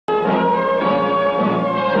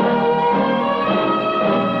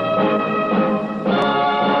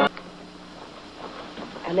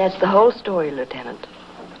And that's the whole story, Lieutenant.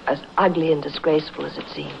 As ugly and disgraceful as it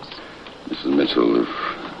seems. Mrs. Mitchell, if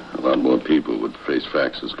a lot more people would face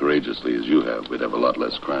facts as courageously as you have, we'd have a lot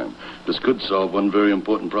less crime. This could solve one very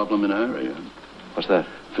important problem in our area. What's that?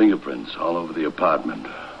 Fingerprints all over the apartment.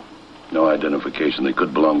 No identification. They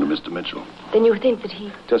could belong to Mr. Mitchell. Then you think that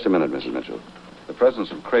he... Just a minute, Mrs. Mitchell. The presence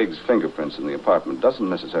of Craig's fingerprints in the apartment doesn't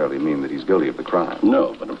necessarily mean that he's guilty of the crime.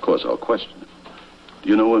 No, but of course I'll question him. Do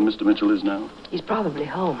you know where Mr. Mitchell is now? He's probably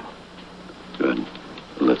home. Good.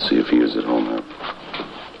 Let's see if he is at home now.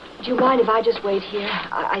 Do you mind if I just wait here?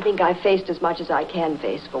 I think I've faced as much as I can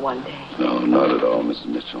face for one day. No, not at all, Mrs.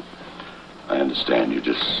 Mitchell. I understand. You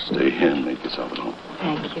just stay here and make yourself at home.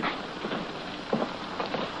 Thank you.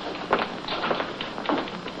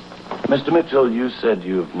 Mr. Mitchell, you said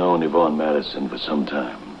you've known Yvonne Madison for some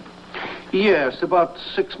time. Yes, about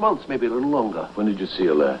 6 months, maybe a little longer. When did you see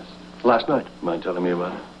her last? Last night. Mind telling me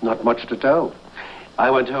about it? Not much to tell. I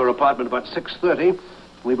went to her apartment about 6:30.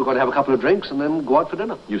 We were going to have a couple of drinks and then go out for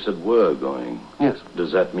dinner. You said were going. Yes.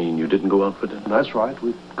 Does that mean you didn't go out for dinner? That's right.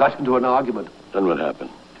 We got into an argument. Then what happened?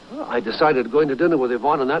 Well, I decided going to dinner with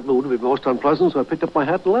Yvonne in that mood would be most unpleasant, so I picked up my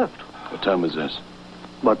hat and left. What time was this?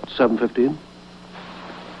 About 7:15.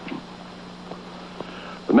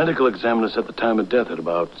 The medical examiner said the time of death at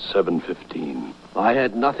about 7:15. I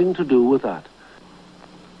had nothing to do with that.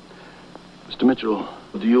 Mr. Mitchell,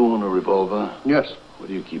 do you own a revolver? Yes. What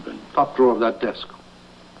do you keep in? Top drawer of that desk.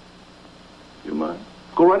 You mind?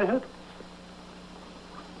 Go right ahead.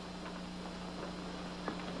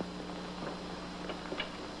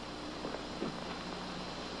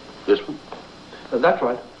 This one? That's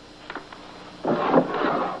right.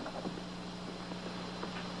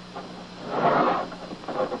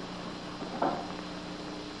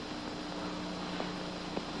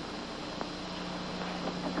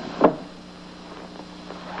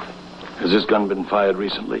 Has this gun been fired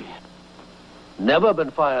recently? Never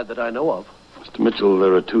been fired that I know of. Mr. Mitchell,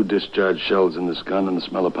 there are 2 discharged shells in this gun, and the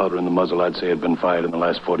smell of powder in the muzzle, I'd say, had been fired in the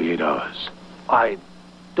last 48 hours. I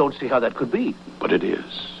don't see how that could be. But it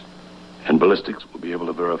is. And ballistics will be able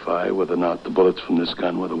to verify whether or not the bullets from this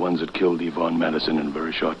gun were the ones that killed Yvonne Madison in a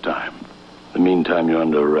very short time. In the meantime, you're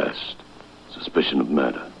under arrest. Suspicion of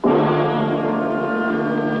murder.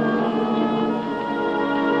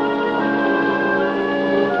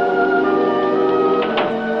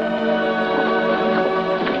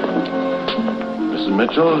 Mrs.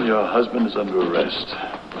 Mitchell, your husband is under arrest.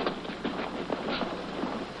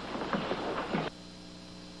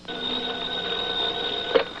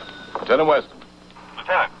 Lieutenant Weston.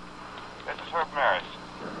 Lieutenant, this is Herb Maris.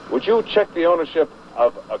 Would you check the ownership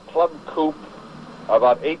of a club coupe,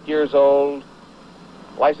 about 8 years old,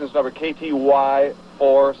 license number KTY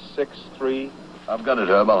 463? I've got it,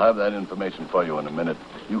 Herb. I'll have that information for you in a minute.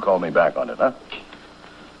 You call me back on it, huh?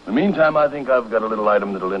 In the meantime, I think I've got a little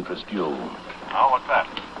item that'll interest you. Oh, what's that?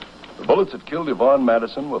 The bullets that killed Yvonne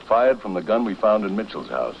Madison were fired from the gun we found in Mitchell's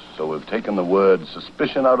house. So we've taken the word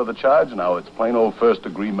suspicion out of the charge, and now it's plain old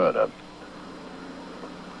first-degree murder.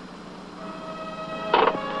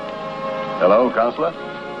 Hello, Counselor?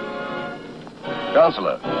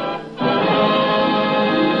 Counselor.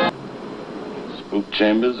 Spook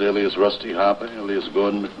Chambers, alias Rusty Harper, alias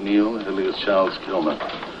Gordon McNeil, alias Charles Kilmer.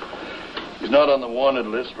 He's not on the wanted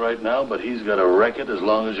list right now, but he's got a record as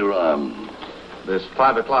long as your arm. This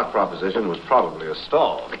 5 o'clock proposition was probably a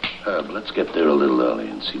stall. Herb, let's get there a little early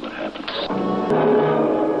and see what happens.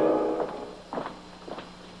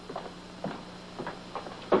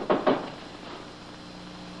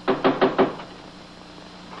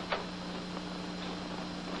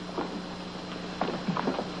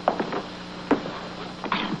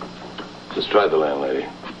 Just try the landlady.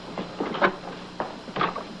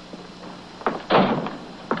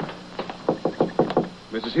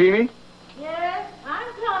 Mrs. Heaney? Yes,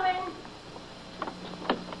 I'm coming.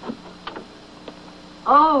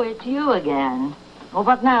 Oh, it's you again. Well,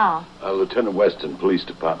 what now? Lieutenant Weston, Police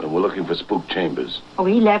Department. We're looking for Spook Chambers. Oh,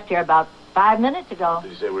 he left here about 5 minutes ago.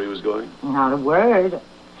 Did he say where he was going? Not a word.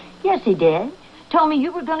 Yes, he did. Told me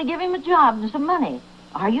you were going to give him a job and some money.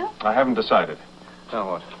 Are you? I haven't decided. Now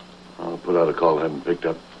what? I'll put out a call I haven't picked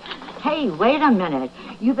up. Hey, wait a minute.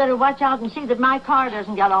 You better watch out and see that my car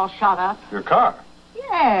doesn't get all shot up. Your car?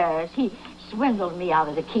 Yes, he swindled me out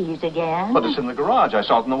of the keys again. But it's in the garage. I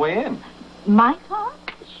saw it on the way in. My car?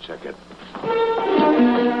 Let's check it.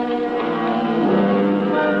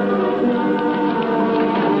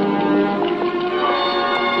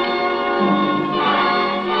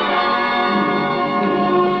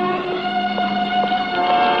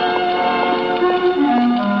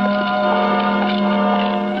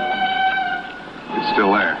 It's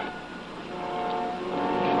still there.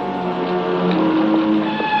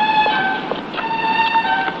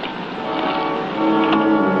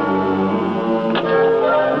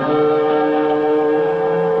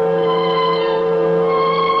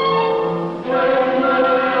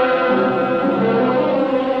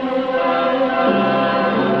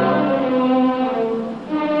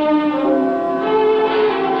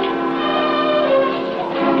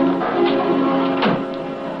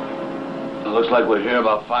 Looks like we're here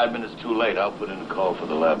about 5 minutes too late. I'll put in a call for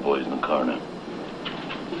the lab boys in the car now.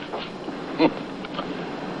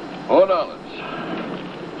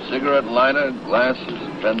 $4. Cigarette lighter, glasses,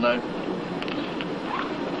 penknife.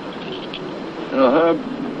 You know, Herb,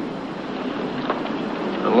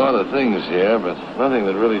 a lot of things here, but nothing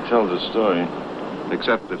that really tells a story.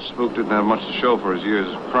 Except that Spook didn't have much to show for his years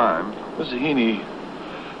of crime. Mr. Heaney,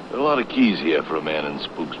 there are a lot of keys here for a man in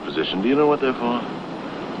Spook's position. Do you know what they're for?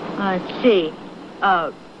 Let's see.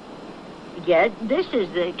 Yeah, this is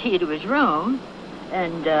the key to his room.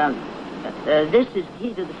 And, this is the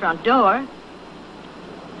key to the front door.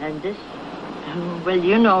 And this, well,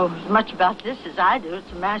 you know as much about this as I do.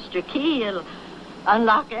 It's a master key. It'll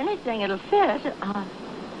unlock anything. It'll fit.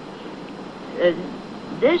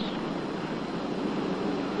 This?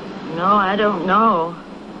 No, I don't know.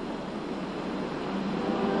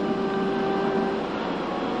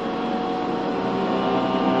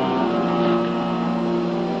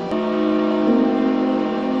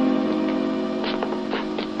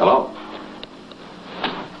 Hello?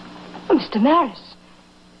 Oh, Mr. Maris.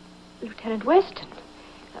 Lieutenant Weston.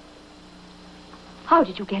 How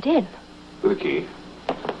did you get in? With a key.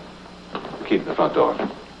 The key to the front door.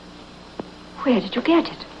 Where did you get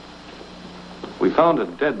it? We found a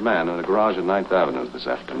dead man in a garage on 9th Avenue this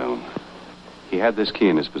afternoon. He had this key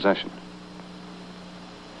in his possession.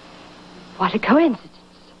 What a coincidence.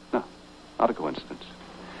 No, not a coincidence.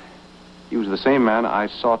 He was the same man I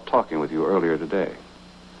saw talking with you earlier today.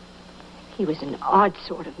 He was an odd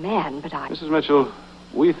sort of man, but I... Mrs. Mitchell,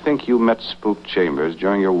 we think you met Spook Chambers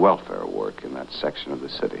during your welfare work in that section of the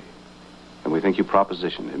city. And we think you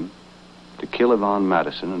propositioned him to kill Yvonne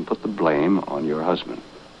Madison and put the blame on your husband.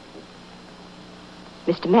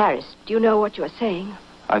 Mr. Maris, do you know what you're saying?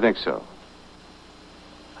 I think so.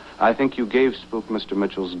 I think you gave Spook Mr.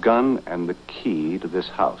 Mitchell's gun and the key to this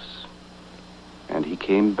house. And he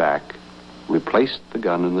came back, replaced the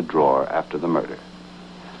gun in the drawer after the murder.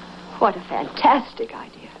 What a fantastic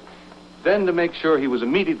idea. Then, to make sure he was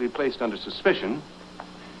immediately placed under suspicion,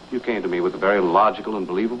 you came to me with a very logical and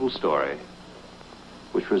believable story,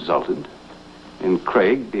 which resulted in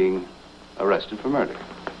Craig being arrested for murder.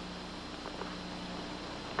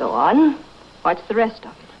 Go on. What's the rest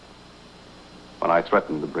of it? When I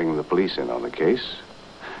threatened to bring the police in on the case,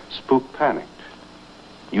 Spook panicked.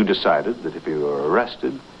 You decided that if he were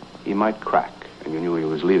arrested, he might crack, and you knew he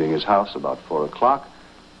was leaving his house about 4 o'clock,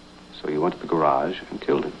 so you went to the garage and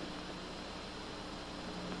killed him.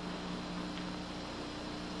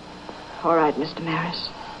 All right, Mr. Maris.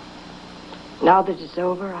 Now that it's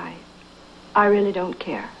over, I really don't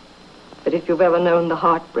care. But if you've ever known the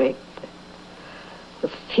heartbreak, the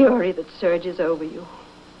fury that surges over you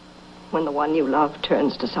when the one you love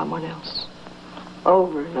turns to someone else,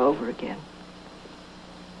 over and over again,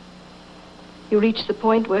 you reach the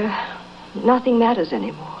point where nothing matters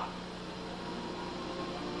anymore.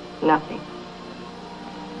 Nothing.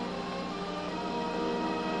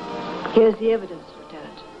 Here's the evidence,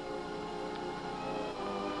 Lieutenant.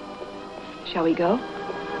 Shall we go?